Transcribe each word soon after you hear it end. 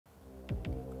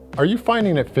Are you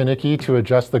finding it finicky to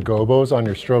adjust the gobos on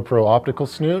your Strobepro Optical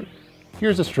Snoot?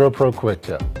 Here's a Strobepro quick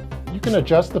tip. You can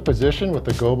adjust the position with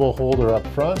the gobo holder up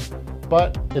front,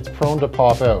 but it's prone to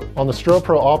pop out. On the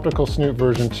Strobepro Optical Snoot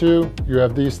version 2, you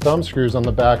have these thumb screws on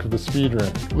the back of the speed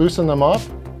ring. Loosen them up,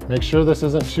 make sure this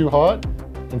isn't too hot,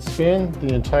 and spin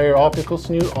the entire optical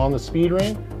snoot on the speed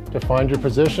ring to find your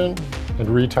position and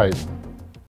retighten.